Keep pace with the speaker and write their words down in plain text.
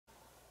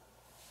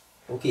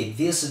Okay,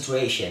 this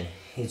situation,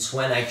 it's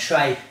when I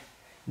try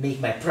make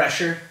my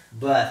pressure,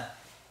 but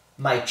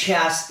my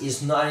chest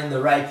is not in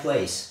the right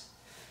place.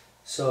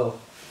 So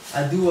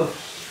I do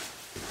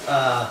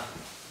a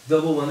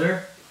double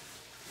under,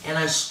 and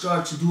I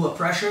start to do a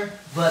pressure,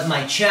 but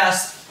my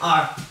chest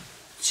are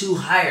too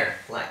higher,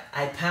 like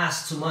I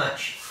pass too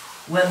much.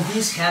 When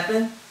this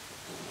happen,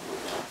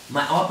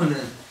 my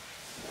opponent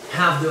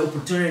have the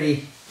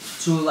opportunity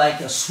to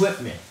like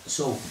sweep me.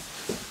 So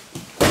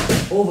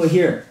over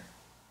here,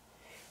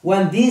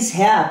 when this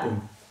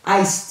happen,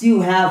 I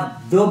still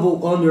have double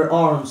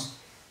underarms,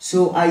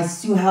 so I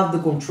still have the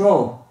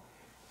control.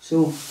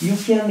 So you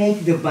can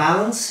make the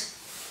balance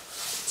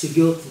to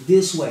go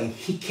this way.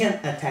 He can't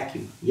attack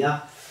you,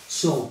 yeah?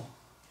 So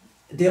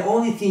the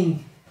only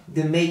thing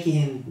that making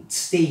him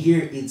stay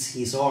here is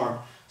his arm.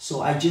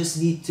 So I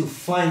just need to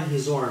find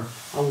his arm.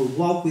 I will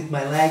walk with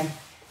my leg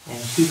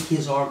and kick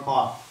his arm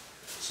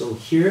off. So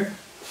here,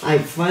 I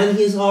find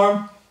his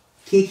arm,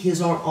 kick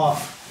his arm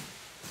off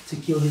to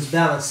kill his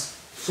balance.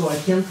 So I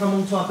can come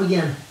on top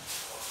again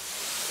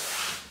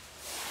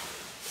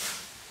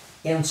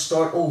and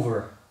start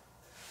over.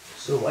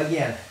 So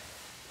again,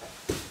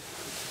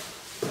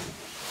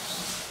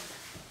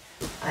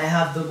 I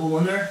have double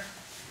under,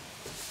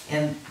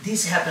 and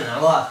this happens a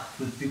lot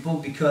with people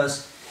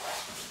because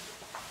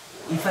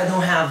if I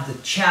don't have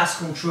the chest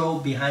control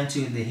behind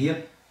to the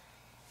hip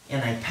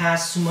and I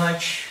pass too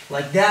much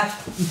like that,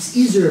 it's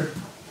easier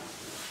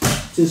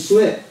to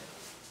sweep.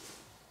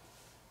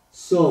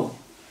 So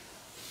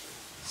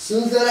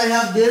since that I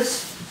have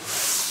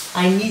this,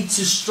 I need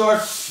to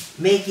start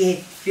making it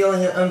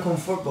feeling it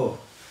uncomfortable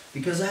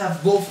because I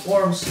have both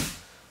arms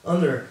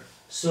under.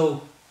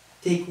 So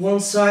take one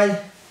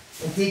side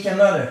and take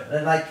another,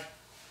 and like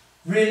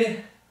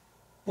really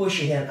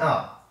push him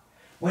out.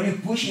 When you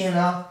push him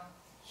out,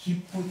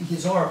 he put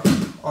his arm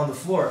on the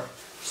floor,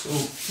 so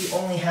he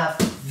only have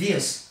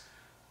this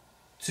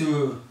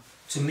to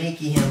make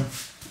him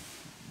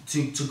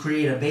to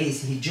create a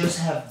base. He just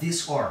have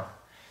this arm,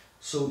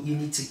 so you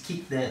need to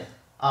kick that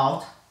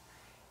out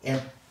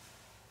and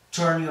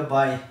turn your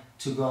body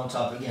to go on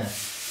top again.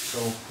 So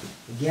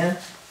again,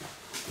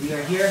 we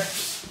are here.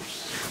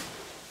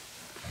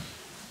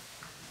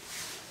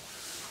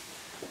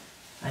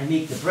 I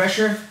make the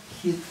pressure,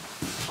 he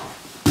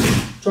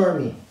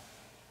turn me.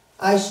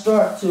 I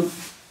start to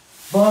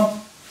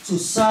bump to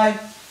side,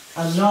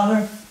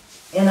 another,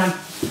 and I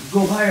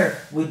go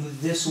higher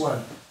with this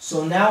one.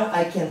 So now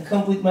I can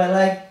come with my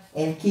leg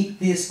and kick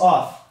this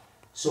off.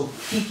 So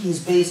kick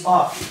his base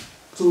off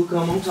to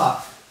come on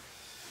top.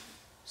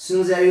 As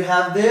soon as you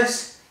have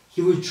this,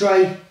 he will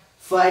try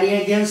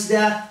fighting against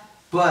that,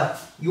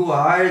 but you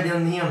are higher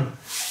than him.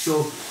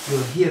 So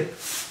your hip,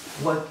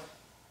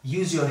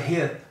 use your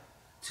hip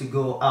to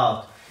go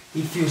out.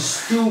 If you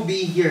still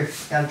be here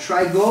and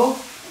try go,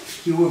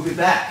 he will be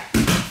back.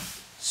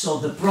 So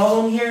the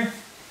problem here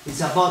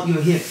is about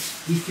your hip.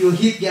 If your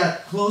hip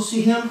get close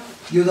to him,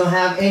 you don't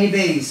have any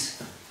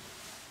base.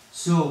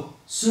 So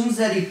soon as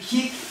that you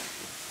kick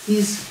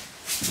his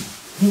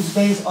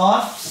base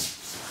off,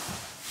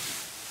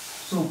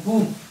 so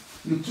boom,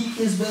 you kick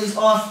his base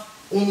off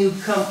and you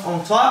come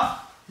on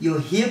top,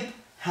 your hip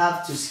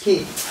have to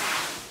escape.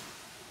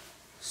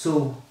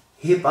 So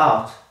hip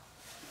out.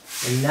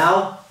 And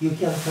now you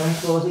can come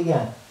close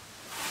again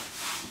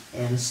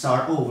and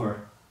start over.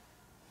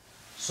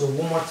 So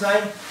one more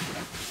time.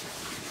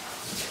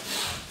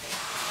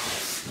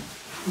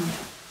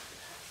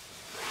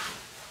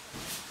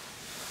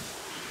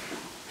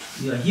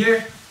 You are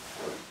here.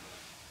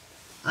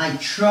 I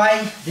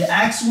try the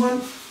X one.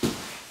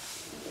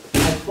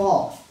 I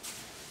fall.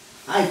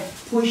 I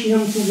push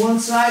him to one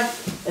side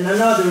and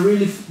another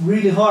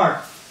really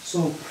hard.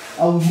 So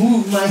I'll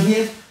move my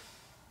hip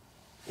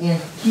and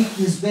kick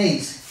his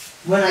base.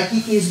 When I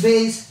kick his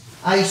base,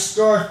 I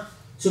start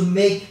to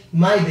make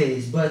my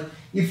base. But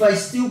if I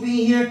still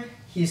be here,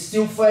 he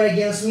still fight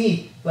against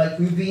me, like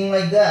we're being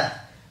like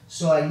that.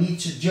 So I need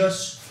to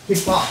just hip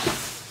hop,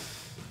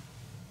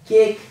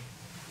 kick,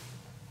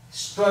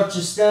 start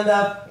to stand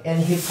up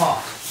and hip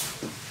hop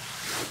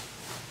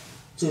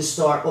to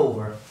start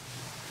over.